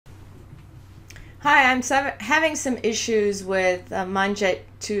Hi, I'm having some issues with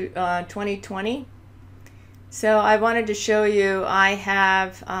Mindjet2020. So I wanted to show you I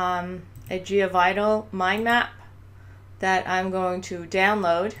have a GeoVital mind map that I'm going to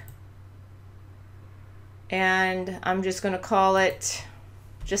download, and I'm just going to call it,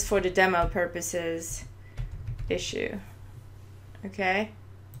 just for the demo purposes, issue. Okay,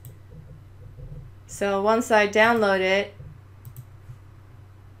 so once I download it,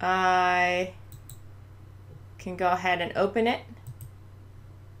 I can go ahead and open it,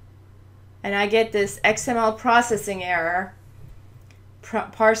 and I get this XML processing error,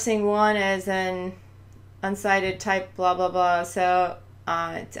 parsing one as an unsighted type blah blah blah, so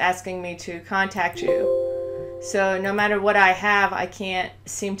it's asking me to contact you. So no matter what I have, I can't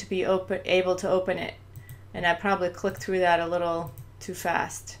seem to be able to open it, and I probably clicked through that a little too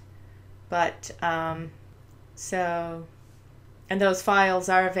fast, but and those files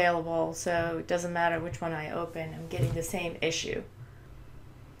are available, so it doesn't matter which one I open, I'm getting the same issue.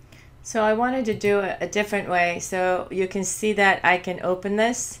 So I wanted to do it a different way, so you can see that I can open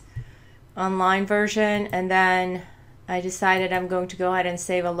this online version, and then I decided I'm going to go ahead and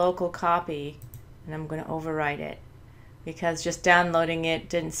save a local copy, and I'm going to overwrite it because just downloading it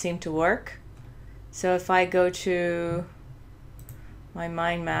didn't seem to work. So if I go to my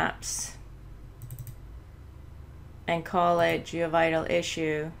mind maps and call it GeoVital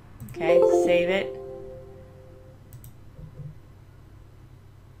issue, okay, save it.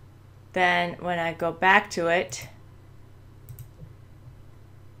 Then when I go back to it,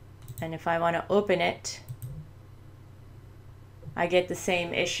 and if I want to open it, I get the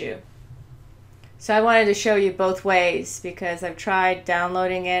same issue. So I wanted to show you both ways because I've tried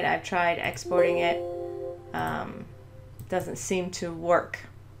downloading it, I've tried exporting it. Doesn't seem to work.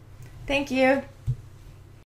 Thank you.